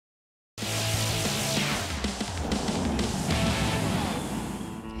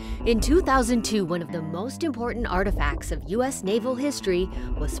In 2002, one of the most important artifacts of U.S. naval history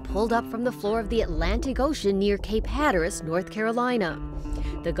was pulled up from the floor of the Atlantic Ocean near Cape Hatteras, North Carolina.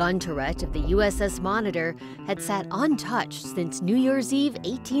 The gun turret of the USS Monitor had sat untouched since New Year's Eve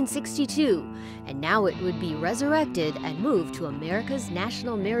 1862, and now it would be resurrected and moved to America's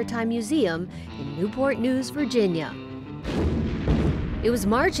National Maritime Museum in Newport News, Virginia. It was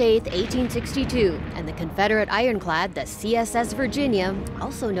March 8, 1862, and the Confederate ironclad, the CSS Virginia,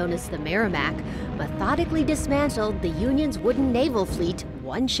 also known as the Merrimack, methodically dismantled the Union's wooden naval fleet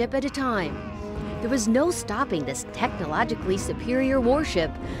one ship at a time. There was no stopping this technologically superior warship,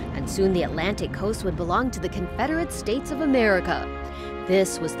 and soon the Atlantic coast would belong to the Confederate States of America.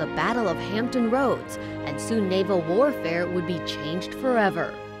 This was the Battle of Hampton Roads, and soon naval warfare would be changed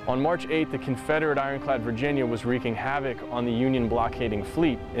forever. On March 8th, the Confederate ironclad Virginia was wreaking havoc on the Union blockading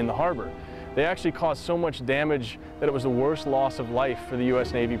fleet in the harbor. They actually caused so much damage that it was the worst loss of life for the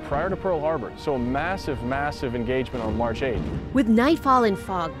U.S. Navy prior to Pearl Harbor. So a massive, massive engagement on March 8th. With nightfall and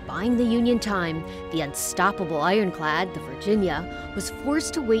fog buying the Union time, the unstoppable ironclad, the Virginia, was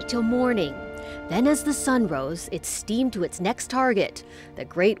forced to wait till morning. Then as the sun rose, it steamed to its next target, the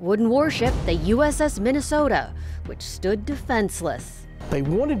great wooden warship, the USS Minnesota, which stood defenseless. They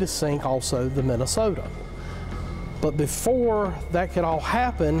wanted to sink also the Minnesota. But before that could all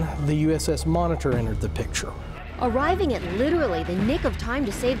happen, the USS Monitor entered the picture. Arriving at literally the nick of time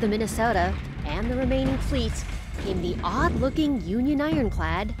to save the Minnesota and the remaining fleet came the odd-looking Union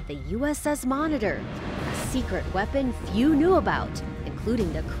ironclad, the USS Monitor, a secret weapon few knew about,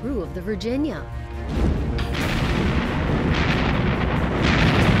 including the crew of the Virginia.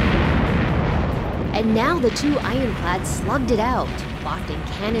 And now the two ironclads slugged it out, lofting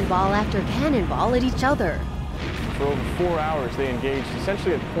cannonball after cannonball at each other. For over 4 hours, they engaged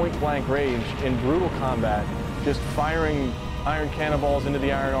essentially at point-blank range in brutal combat, just firing iron cannonballs into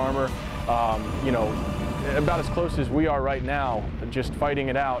the iron armor, about as close as we are right now, just fighting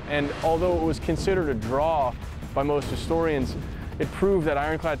it out. And although it was considered a draw by most historians, it proved that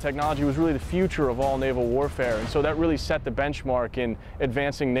ironclad technology was really the future of all naval warfare, and so that really set the benchmark in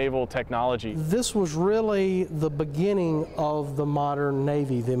advancing naval technology. This was really the beginning of the modern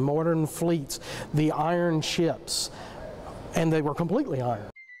Navy, the modern fleets, the iron ships, and they were completely iron.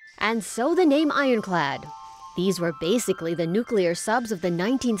 And so the name ironclad. These were basically the nuclear subs of the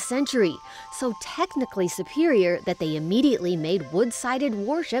 19th century, so technically superior that they immediately made wood-sided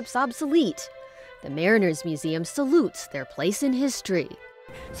warships obsolete. The Mariners Museum salutes their place in history.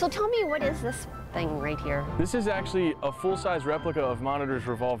 So tell me, what is this thing right here? This is actually a full-size replica of Monitor's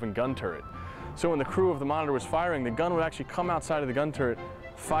revolving gun turret. So when the crew of the Monitor was firing, the gun would actually come outside of the gun turret,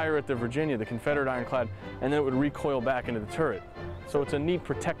 fire at the Virginia, the Confederate ironclad, and then it would recoil back into the turret. So it's a neat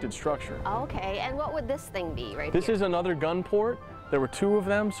protected structure. Okay, and what would this thing be right This here? is another gun port. There were two of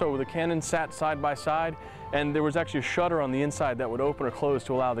them, so the cannons sat side by side, and there was actually a shutter on the inside that would open or close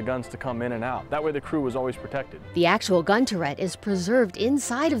to allow the guns to come in and out. That way the crew was always protected. The actual gun turret is preserved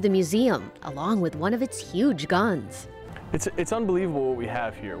inside of the museum, along with one of its huge guns. It's unbelievable what we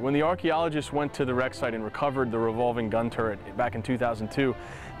have here. When the archaeologists went to the wreck site and recovered the revolving gun turret back in 2002,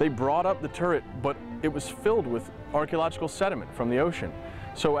 they brought up the turret, but it was filled with archaeological sediment from the ocean.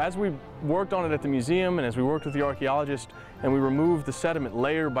 So as we worked on it at the museum and as we worked with the archaeologists and we removed the sediment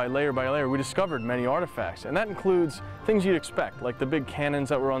layer by layer by layer, we discovered many artifacts. And that includes things you'd expect, like the big cannons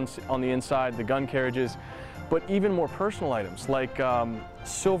that were on the inside, the gun carriages, but even more personal items like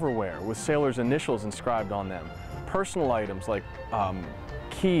silverware with sailors' initials inscribed on them. Personal items like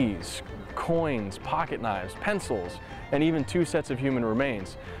keys, coins, pocket knives, pencils, and even 2 sets of human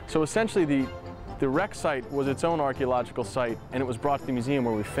remains. So essentially the wreck site was its own archaeological site, and it was brought to the museum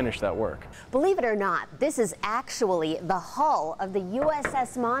where we finished that work. Believe it or not, this is actually the hull of the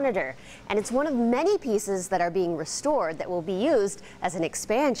USS Monitor, and it's one of many pieces that are being restored that will be used as an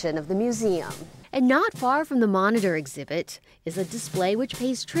expansion of the museum. And not far from the Monitor exhibit is a display which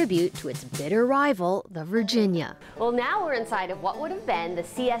pays tribute to its bitter rival, the Virginia. Well, now we're inside of what would have been the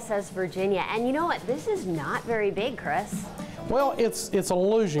CSS Virginia, and you know what? This is not very big, Chris. Well, it's an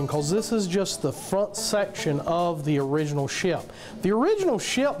illusion because this is just the front section of the original ship. The original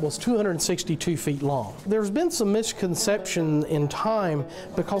ship was 262 feet long. There's been some misconception in time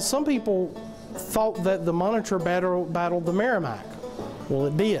because some people thought that the Monitor battled the Merrimack. Well,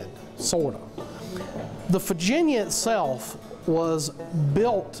 it did, sort of. The Virginia itself was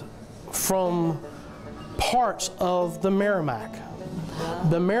built from parts of the Merrimack.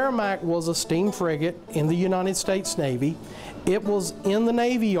 The Merrimack was a steam frigate in the United States Navy. It was in the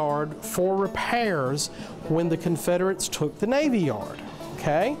Navy Yard for repairs when the Confederates took the Navy Yard,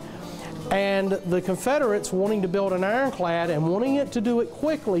 okay? And the Confederates, wanting to build an ironclad and wanting it to do it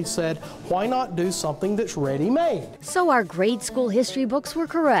quickly, said, why not do something that's ready-made? So our grade school history books were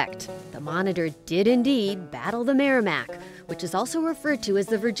correct. The Monitor did indeed battle the Merrimack, which is also referred to as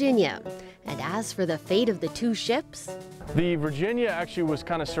the Virginia. And as for the fate of the two ships, the Virginia actually was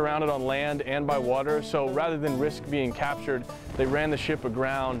kind of surrounded on land and by water, so rather than risk being captured, they ran the ship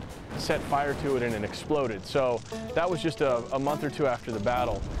aground, set fire to it, and it exploded. So that was just a month or two after the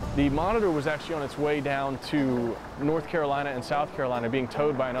battle. The Monitor was actually on its way down to North Carolina and South Carolina, being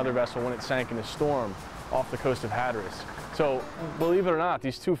towed by another vessel when it sank in a storm off the coast of Hatteras. So, believe it or not,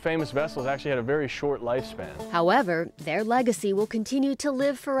 these two famous vessels actually had a very short lifespan. However, their legacy will continue to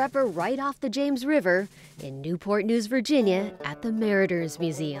live forever right off the James River in Newport News, Virginia at the Mariners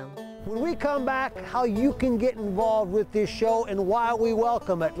Museum. When we come back, how you can get involved with this show and why we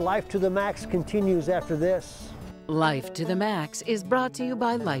welcome it. Life to the Max continues after this. Life to the Max is brought to you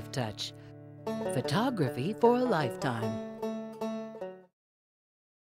by Life Touch. Photography for a lifetime.